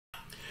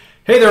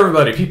Hey there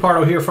everybody, Pete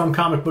Pardo here from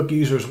Comic Book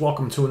Users.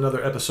 Welcome to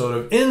another episode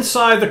of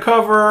Inside the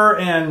Cover,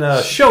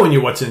 and showing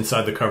you what's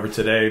inside the cover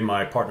today,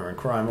 my partner in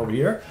crime over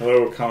here.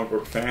 Hello comic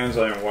book fans,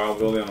 I am Wild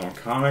Billy on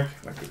Comic.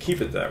 I like to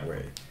keep it that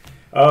way.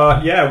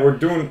 Yeah, we're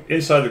doing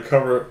Inside the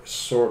Cover,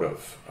 sort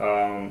of.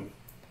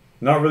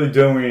 Not really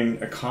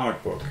doing a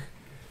comic book.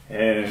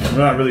 And we're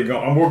not really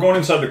going, we're going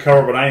inside the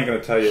cover, but I ain't going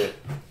to tell you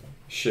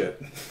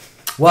shit.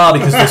 Well,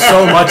 because there's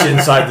so much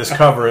inside this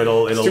cover,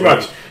 it'll it's too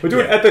much. We're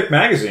doing Epic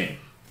Magazine.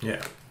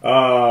 Yeah.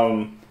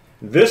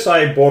 This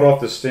I bought off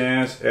the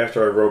stands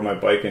after I rode my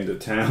bike into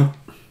town.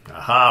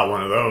 Aha,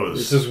 one of those.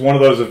 This is one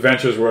of those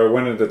adventures where I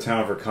went into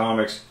town for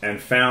comics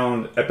and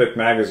found Epic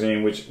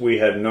Magazine, which we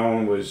had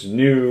known was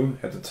new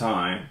at the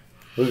time.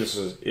 I believe this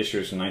is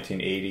issues from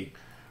 1980.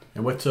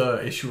 And what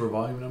issue or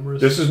volume number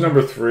is this? This is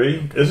number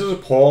 3. This is a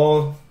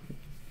Paul,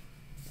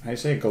 how do you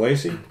say it,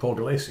 Galassi? Paul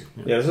Galassi.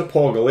 Yeah, this is a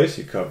Paul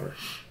Galassi cover.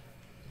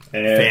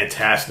 And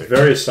fantastic.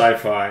 Very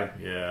sci-fi.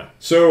 Yeah.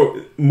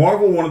 So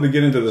Marvel wanted to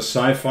get into the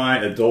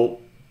sci-fi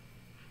adult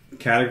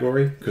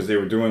category because they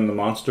were doing the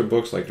monster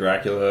books like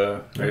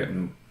Dracula. Right?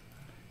 And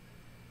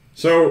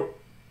so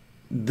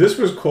this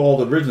was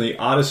called originally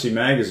Odyssey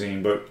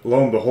Magazine, but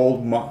lo and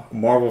behold,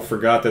 Marvel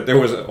forgot that there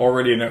was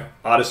already an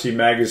Odyssey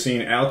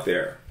Magazine out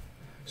there.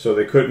 So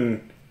they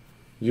couldn't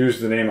use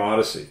the name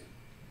Odyssey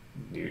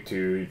due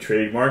to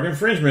trademark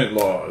infringement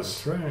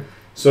laws. That's right.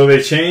 So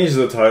they changed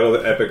the title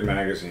to Epic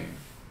Magazine.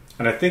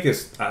 And I think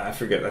it's, I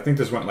forget, I think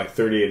this went like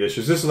 38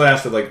 issues. This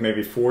lasted like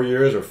maybe 4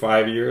 years or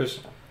 5 years.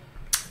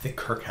 I think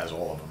Kirk has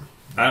all of them.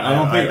 I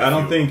only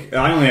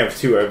have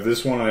 2. I have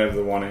this one and I have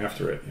the one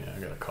after it. Yeah,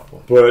 I got a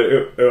couple. But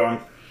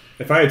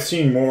if I had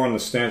seen more on the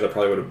stands, I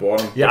probably would have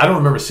bought them. Yeah, I don't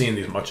remember seeing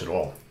these much at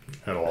all.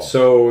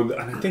 So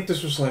I think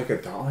this was like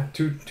 $1, $2,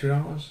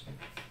 $2?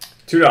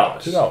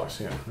 $2,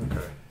 yeah,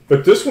 okay.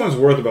 But this one's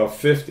worth about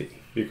 $50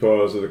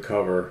 because of the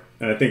cover.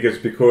 And I think it's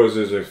because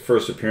there's a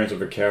first appearance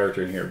of a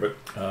character in here. But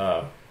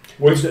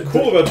what's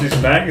cool about this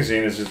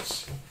magazine is the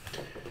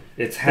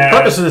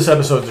purpose of this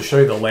episode is to show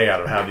you the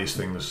layout of how these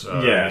things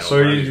yeah,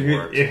 so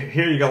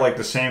here you got like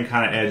the same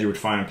kind of ads you would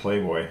find in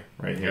Playboy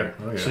right here.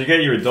 Yeah. Oh, yeah. So you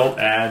got your adult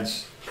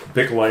ads,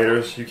 Bic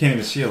lighters. You can't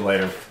even see a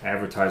lighter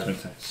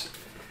advertisement.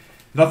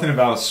 Nothing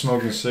about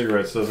smoking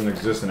cigarettes doesn't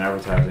exist in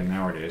advertising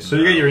nowadays. So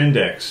you got your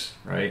index,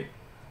 right?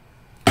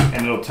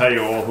 And it'll tell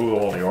you who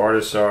all the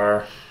artists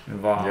are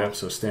involved. Yep,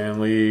 so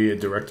Stan Lee,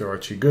 director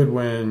Archie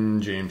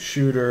Goodwin, James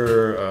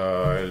Shooter,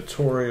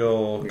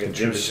 editorial.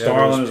 Jim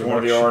Starlin is one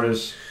of the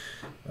artists.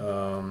 Yeah,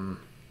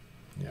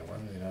 why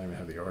do they not even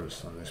have the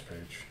artist on this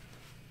page?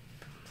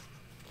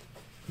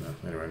 No,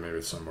 anyway, maybe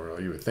it's somewhere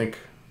else. You would think.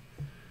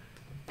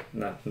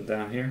 Nothing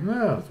down here.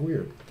 No, it's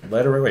weird.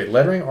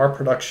 Lettering, art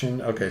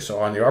production. Okay, so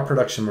on the art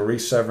production,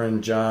 Maurice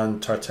Severin, John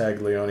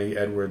Tartaglione,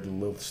 Edward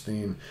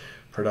Lilstein.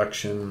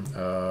 Production,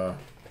 Roy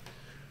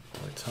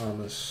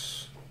Thomas.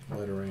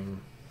 Lettering.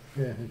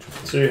 Yeah,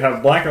 interesting. So you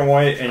have black and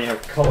white and you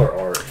have color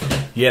art.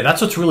 Yeah, that's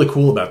what's really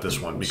cool about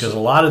this one, because a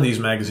lot of these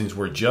magazines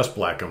were just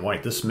black and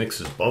white. This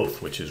mixes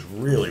both, which is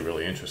really,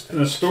 really interesting.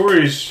 And the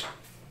stories,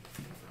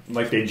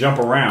 like, they jump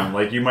around.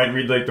 Like, you might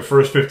read, like, the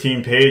first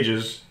 15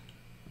 pages,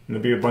 and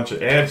there'll be a bunch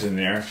of ads in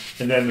there,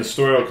 and then the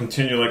story will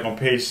continue, like, on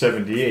page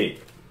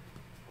 78.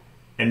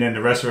 And then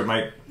the rest of it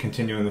might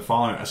continue in the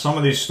following. Some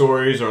of these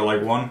stories are,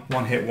 like,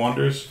 one-hit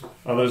wonders.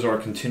 Others are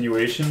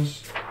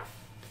continuations.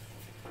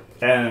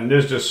 And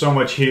there's just so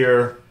much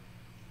here,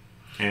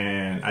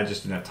 and I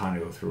just didn't have time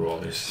to go through all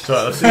this. So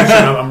let's see.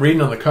 I'm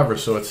reading on the cover,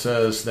 so it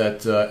says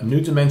that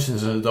New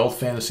Dimensions in adult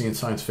fantasy and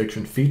science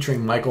fiction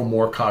featuring Michael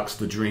Moorcock's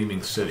The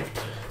Dreaming City.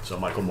 So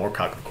Michael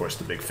Moorcock, of course,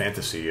 the big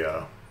fantasy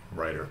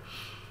writer,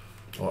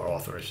 or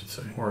author, I should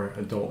say. Or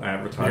adult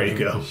advertising. There you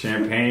go.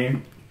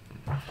 Champagne.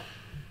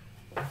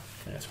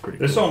 That's pretty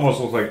cool. This almost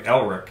looks like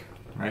Elric,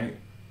 right?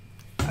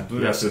 I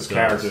believe that's his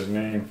character's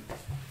name.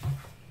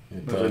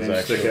 It does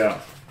actually stick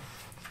out.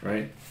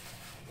 Right?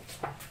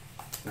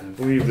 I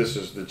believe this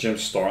is the Jim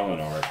Starlin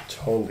art.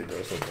 Totally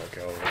does look like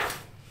Elric.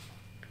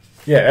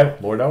 Yeah,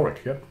 Lord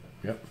Elric. Yep.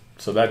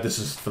 So this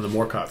is from the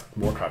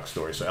Moorcock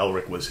story. So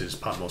Elric was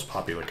his most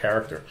popular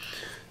character.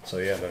 So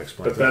yeah, that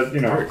explains. But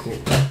that, very cool.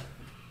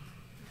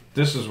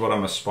 This is what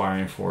I'm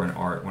aspiring for in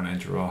art when I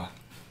draw.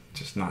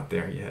 Just not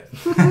there yet.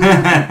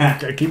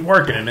 Gotta keep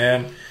working it,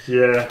 man.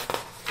 Yeah.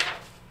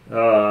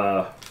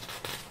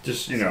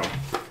 Just, you know.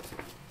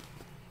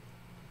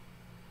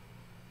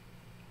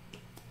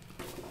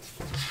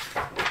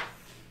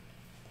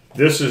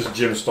 This is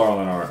Jim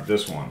Starlin art,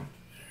 this one.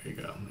 There you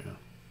go, yeah.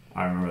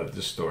 I remember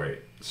this story.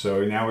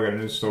 So now we got a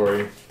new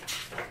story.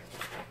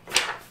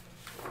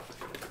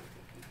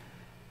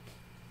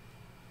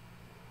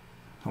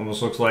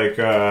 Almost looks like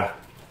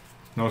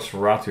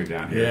Nosferatu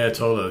down here. Yeah,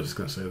 totally. I was just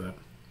going to say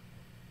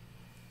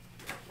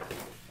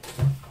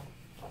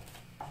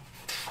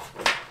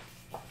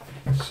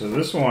that. So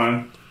this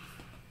one,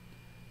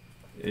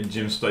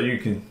 Jim Starlin, you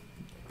can,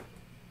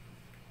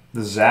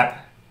 the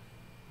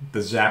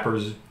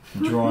Zappers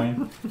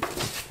drawing.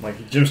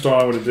 Like Jim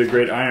Starlin would have did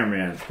great Iron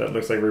Man. That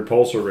looks like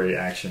repulsor ray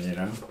action, you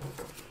know.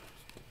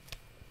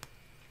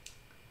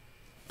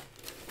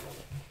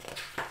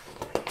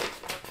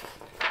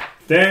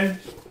 Then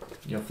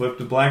you flip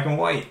to black and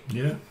white.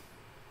 Yeah.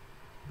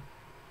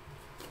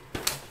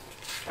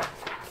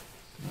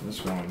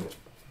 This one.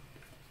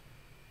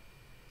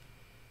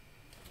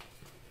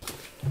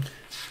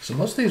 So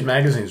most of these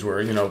magazines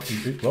were, you know,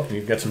 well,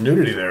 you got some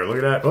nudity there. Look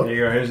at that. Oh, there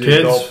you go. Here's the kids,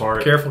 adult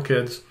part. Careful,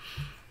 kids.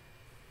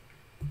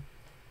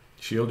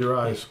 Shield your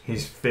eyes.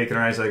 He's faking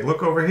her eyes like,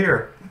 look over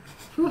here.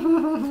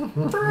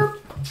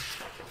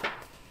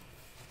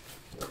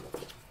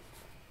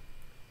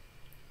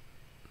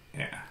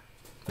 Yeah.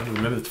 I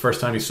remember the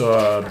first time you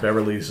saw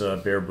Beverly's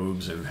bare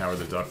boobs in Howard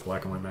the Duck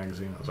black and white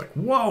magazine. I was like,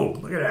 whoa,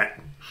 look at that.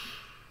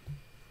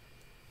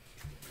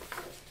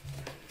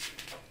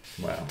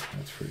 Wow,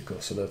 that's pretty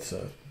cool. So that's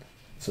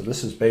so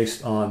this is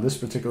based on this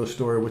particular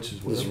story, which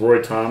is this is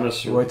Roy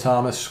Thomas. Roy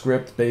Thomas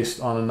script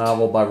based on a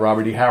novel by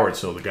Robert E. Howard.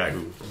 So the guy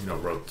who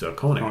wrote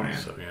Conan. Oh, yeah.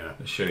 So yeah,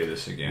 I'll show you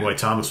this again. Roy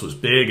Thomas was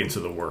big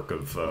into the work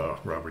of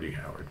Robert E.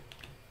 Howard.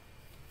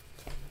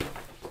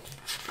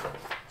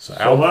 So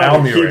a lot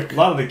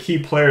Al of the key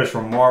players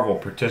from Marvel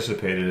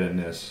participated in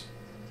this.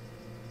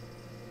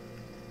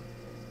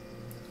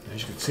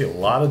 As you can see, a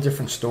lot of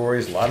different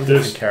stories, a lot of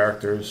different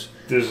characters.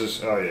 This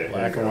is, oh yeah.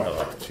 Black and white.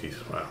 Oh, jeez.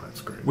 Wow,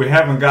 that's great. We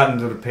haven't gotten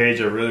to the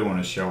page I really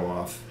want to show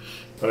off,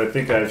 but I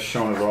think I've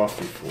shown it off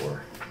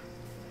before.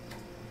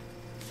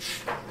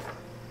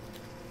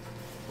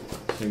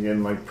 So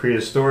again, like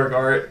prehistoric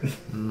art.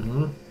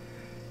 Mm-hmm.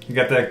 You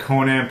got that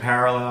Conan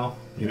parallel,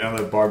 you know,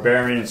 the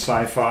barbarian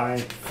sci-fi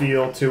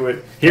feel to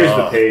it. Here's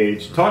the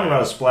page. Talking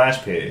about a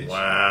splash page.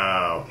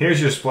 Wow. Here's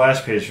your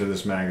splash page for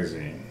this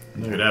magazine.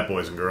 Look at that,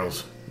 boys and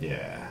girls.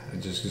 Yeah, I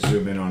just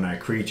zoom in on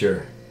that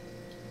creature.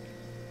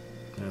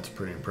 That's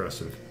pretty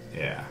impressive.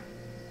 Yeah.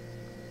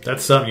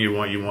 That's something you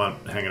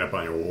want hanging up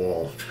on your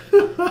wall.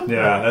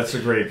 Yeah, that's a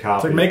great copy.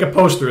 It's like, make a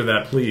poster of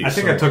that, please. I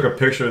think I took a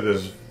picture of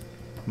this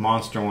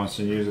monster once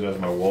and used it as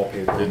my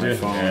wallpaper on my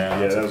phone.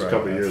 Yeah, that was a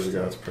couple years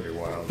ago. That's pretty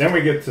wild. Then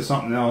we get to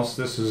something else.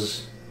 This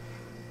is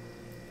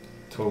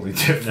totally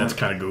different. That's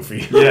kind of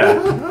goofy. Yeah,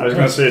 I was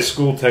going to say a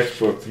school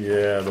textbook.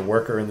 Yeah, The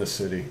Worker in the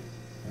City.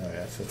 Oh,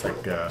 yeah, so it's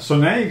like... So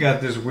now you got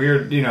this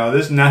weird, you know,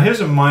 now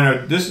here's a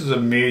minor, this is a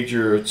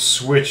major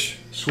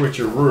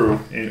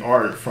switcheroo in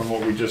art from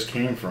what we just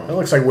came from. That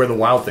looks like Where the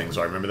Wild Things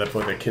Are. Remember that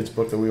book, that kid's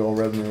book that we all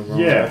read in the room?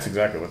 Yeah. That's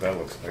exactly what that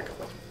looks like.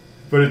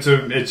 But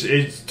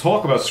it's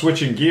talk about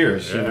switching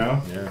gears, yeah, you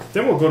know? Yeah.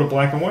 Then we'll go to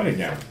black and white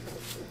again.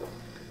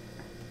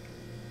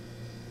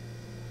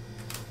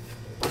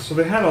 So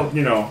they had a,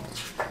 you know...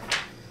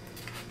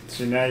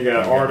 So now you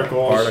got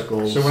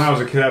articles. So when I was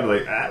a kid, I'd be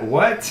like,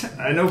 what?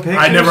 I know pictures?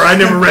 I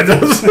never read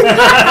those.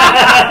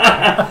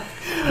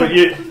 But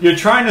you're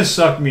trying to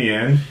suck me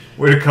in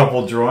with a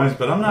couple drawings,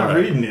 but I'm not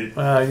reading it.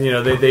 You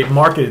know, they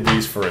marketed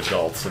these for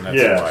adults, and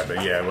that's why.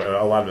 But yeah,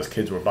 a lot of us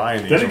kids were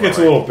buying these. Then it gets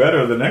a little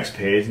better the next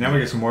page. Now we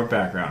get some more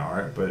background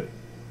art, but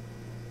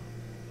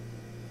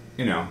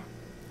you know,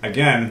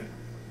 again,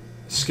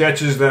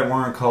 sketches that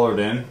weren't colored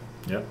in.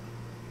 Yep.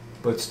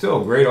 But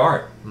still great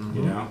art,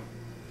 you know.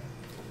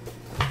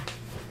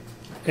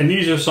 And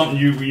these are something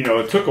you know,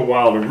 it took a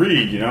while to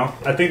read, you know.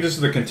 I think this is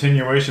the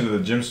continuation of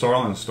the Jim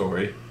Starlin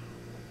story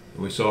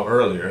that we saw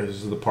earlier. This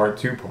is the part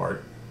 2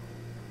 part.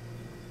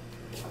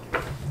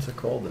 What's it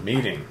called? The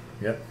Meeting.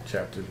 Yep,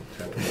 chapter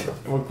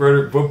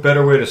 1. What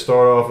better way to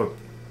start off a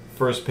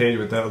first page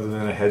with that other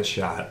than a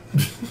headshot?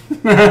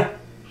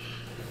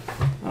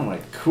 I'm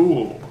like,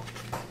 cool.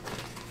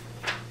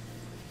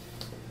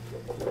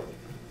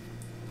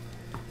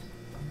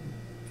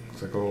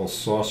 Looks like a little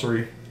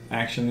sorcery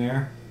action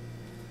there.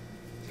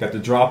 Got the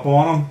drop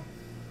on him.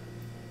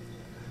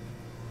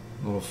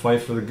 A little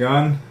fight for the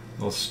gun. A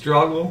little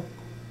struggle.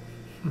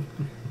 A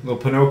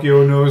little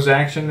Pinocchio nose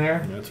action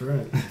there. That's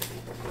right.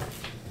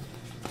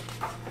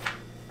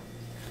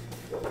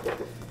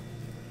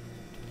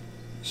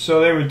 So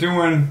they were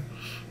doing,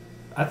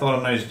 I thought,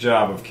 a nice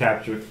job of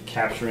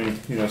capturing,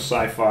 you know,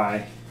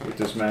 sci-fi with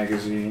this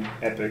magazine.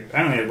 Epic.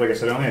 I only had, like I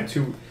said, I only had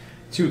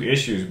two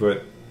issues,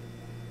 but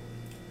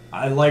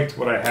I liked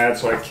what I had,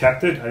 so I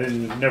kept it. I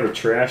never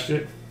trashed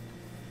it.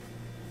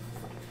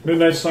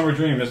 Midnight Summer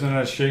Dream, isn't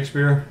that a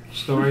Shakespeare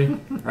story,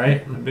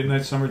 right? A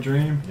Midnight Summer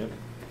Dream? Yep.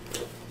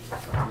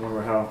 I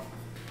wonder how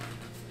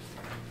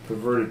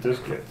perverted this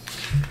gets.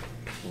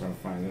 We're going to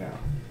find out.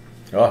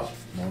 Oh,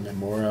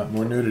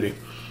 more nudity.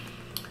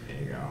 There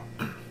you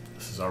go.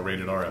 This is our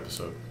rated R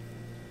episode.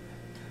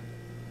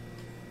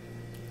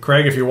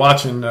 Craig, if you're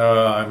watching,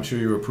 I'm sure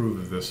you approve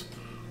of this.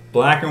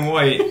 Black and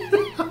white.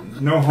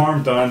 No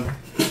harm done.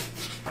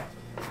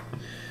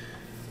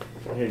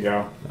 There you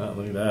go. Oh,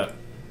 look at that.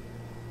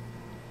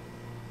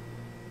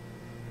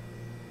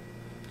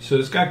 So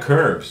it's got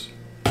curves.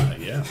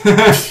 Yeah.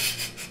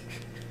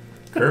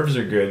 Curves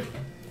are good.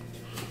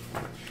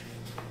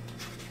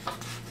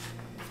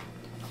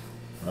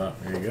 Oh,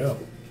 there you go.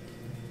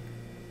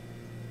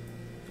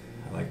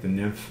 I like the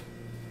nymph.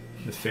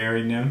 The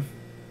fairy nymph.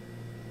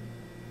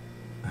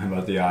 How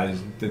about the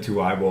eyes, the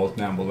 2 eyeballs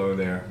down below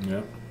there?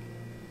 Yep.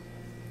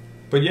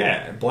 But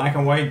yeah, black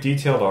and white,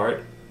 detailed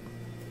art.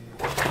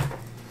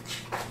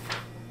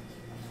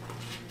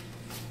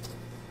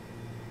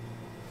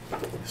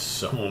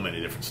 So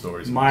many different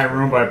stories. My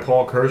Room by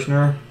Paul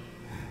Kirshner.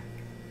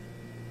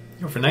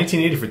 You know, for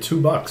 1980 for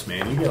 $2,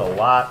 man, you get a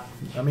lot.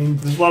 I mean,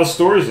 there's a lot of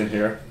stories in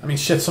here. I mean,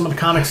 shit. Some of the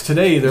comics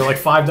today, they're like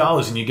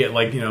 $5, and you get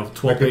like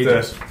 12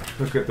 pages.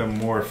 Look at the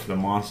morph, the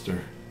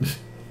monster.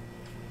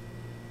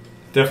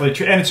 Definitely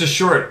true, and it's a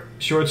short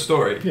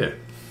story. Yeah.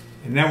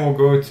 And then we'll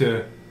go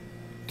to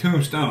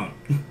Tombstone.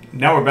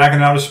 Now we're back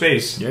in outer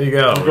space. There you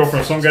go. We'll go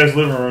from some guy's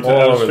living room to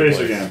outer space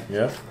again.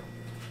 Yep.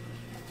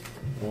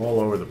 All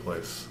over the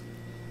place.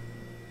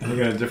 And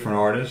you got a different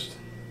artist.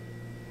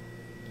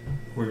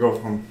 We go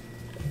from,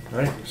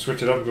 right?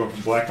 Switch it up, go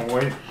from black and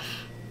white.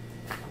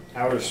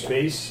 Outer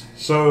space.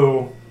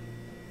 So,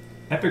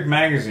 Epic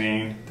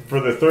Magazine, for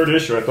the 3rd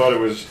issue, I thought it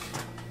was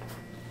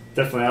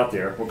definitely out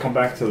there. We'll come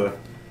back to the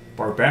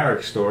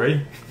barbaric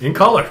story. In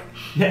color.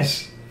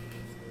 Yes.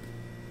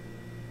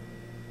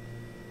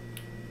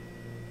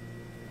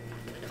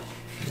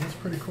 That's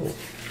pretty cool.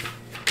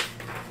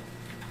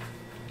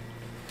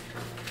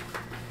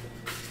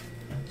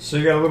 So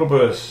you got a little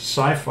bit of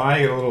sci-fi,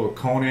 you got a little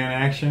Conan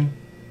action,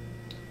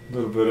 a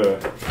little bit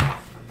of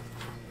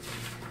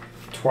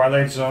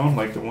Twilight Zone,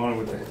 like the one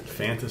with the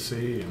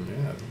fantasy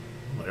and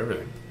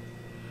everything.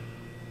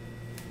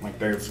 Like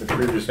the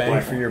previous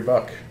bang for your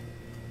buck.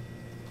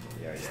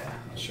 Yeah.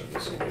 I'll show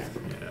this again.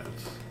 Yeah.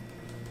 It's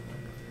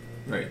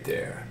right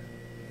there.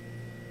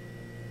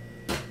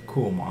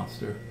 Cool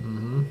monster.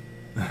 Mm-hmm.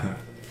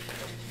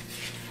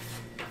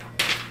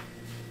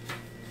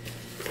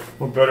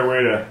 What better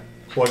way to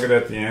plug it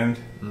at the end?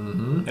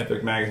 Mm-hmm.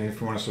 Epic Magazine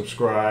if you want to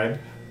subscribe.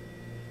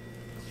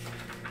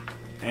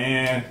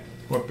 And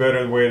what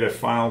better way to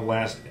final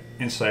last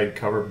inside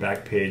cover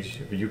back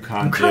page of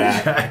Yukon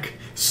Jack.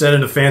 Set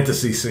in a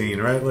fantasy scene,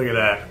 right? Look at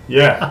that.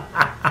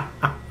 Yeah.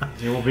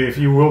 You will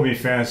be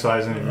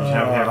fantasizing if you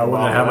I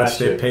wonder how much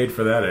they paid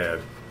for that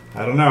ad.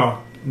 I don't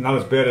know. Not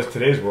as bad as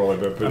today's world,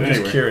 I bet. But I'm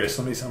anyway. just curious.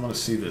 I want to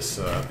see this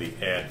the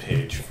ad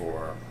page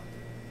for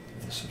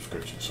the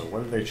subscription. So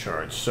what do they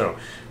charge? So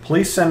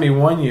please send me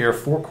 1 year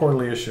 4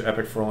 quarterly issue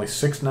Epic for only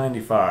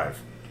 $6.95.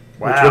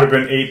 Wow. Which would have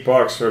been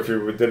 $8 if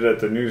you did it at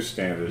the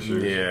newsstand issue.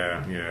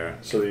 Yeah.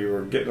 So you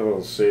were getting a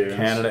little savings.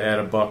 Canada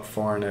at $1,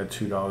 foreign at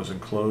 $2,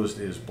 enclosed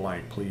is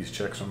blank. Please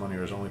check some money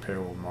or is only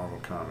payable with Marvel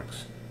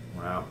Comics.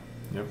 Wow.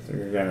 Yep.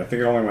 Again, I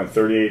think it only went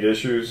 38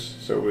 issues,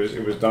 so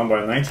it was done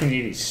by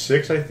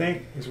 1986. I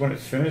think is when it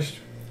finished.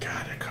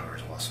 God, that cover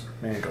is awesome.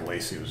 Man,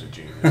 Galassi was a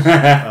genius.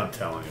 I'm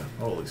telling you,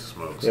 holy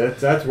smokes. Yeah,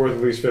 that's worth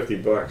at least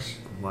 $50.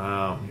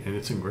 Wow, and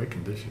it's in great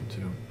condition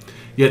too.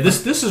 Yeah,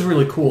 this is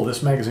really cool.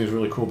 This magazine is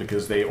really cool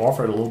because they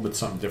offer it a little bit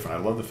something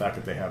different. I love the fact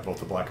that they have both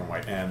the black and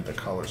white and the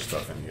color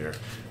stuff in here,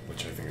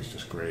 which I think is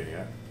just great.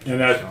 Yeah.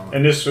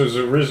 And this was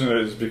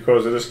originated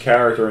because of this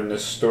character in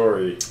this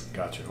story.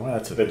 Gotcha. Well,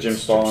 that's it. The Jim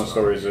Stalin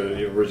story is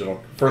the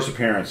original first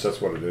appearance.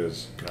 That's what it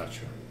is.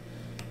 Gotcha.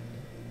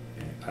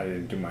 I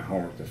didn't do my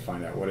homework to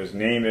find out what his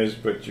name is,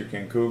 but you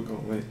can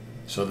Google it.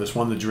 So this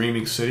one, The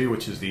Dreaming City,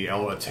 which is the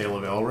Tale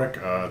of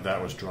Elric,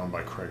 that was drawn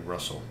by Craig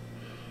Russell,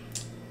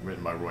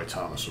 written by Roy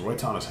Thomas. So Roy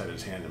Thomas had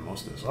his hand in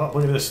most of this. Oh,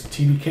 look at this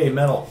TDK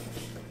metal.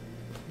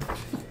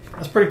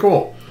 That's pretty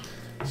cool.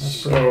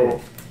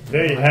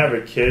 There you have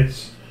it,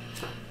 kids.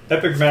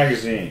 Epic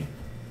Magazine.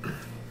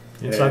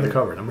 Inside the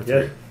cover, number 3.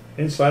 Yeah,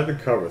 inside the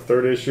cover,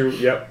 3rd issue.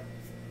 Yep.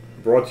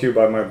 Brought to you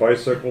by my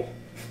bicycle.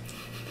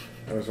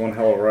 That was one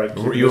hell of a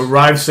ride. You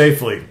arrived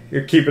safely.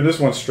 Keeping this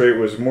one straight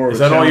was more of a Is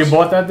that challenge. all you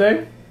bought that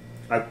day?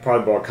 I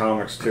probably bought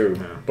comics too.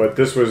 Yeah. But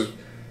this was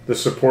the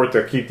support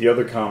to keep the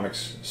other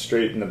comics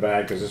straight in the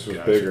bag because this was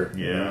bigger.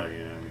 Yeah.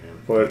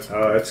 But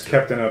it's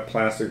kept in a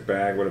plastic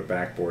bag with a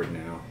backboard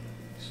now.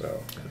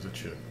 So as it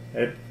should.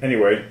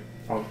 Anyway,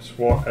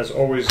 as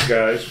always,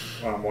 guys,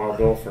 I'm Wild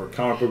Bill for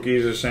Comic Book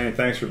Geezers saying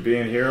thanks for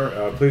being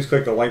here. Please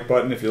click the like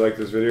button if you like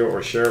this video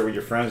or share it with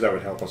your friends. That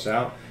would help us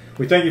out.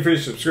 We thank you for your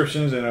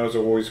subscriptions, and as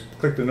always,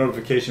 click the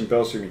notification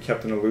bell so you can be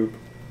kept in the loop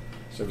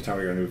every time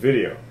we got a new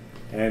video.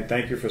 And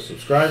thank you for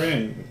subscribing,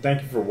 and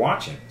thank you for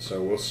watching.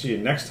 So we'll see you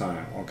next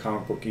time on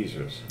Comic Book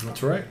Geezers.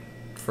 That's right.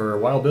 For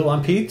Wild Bill,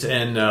 I'm Pete,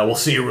 and we'll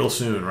see you real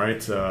soon,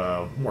 right?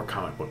 More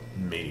comic book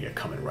mania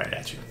coming right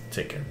at you.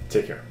 Take care.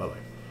 Take care.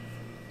 Bye-bye.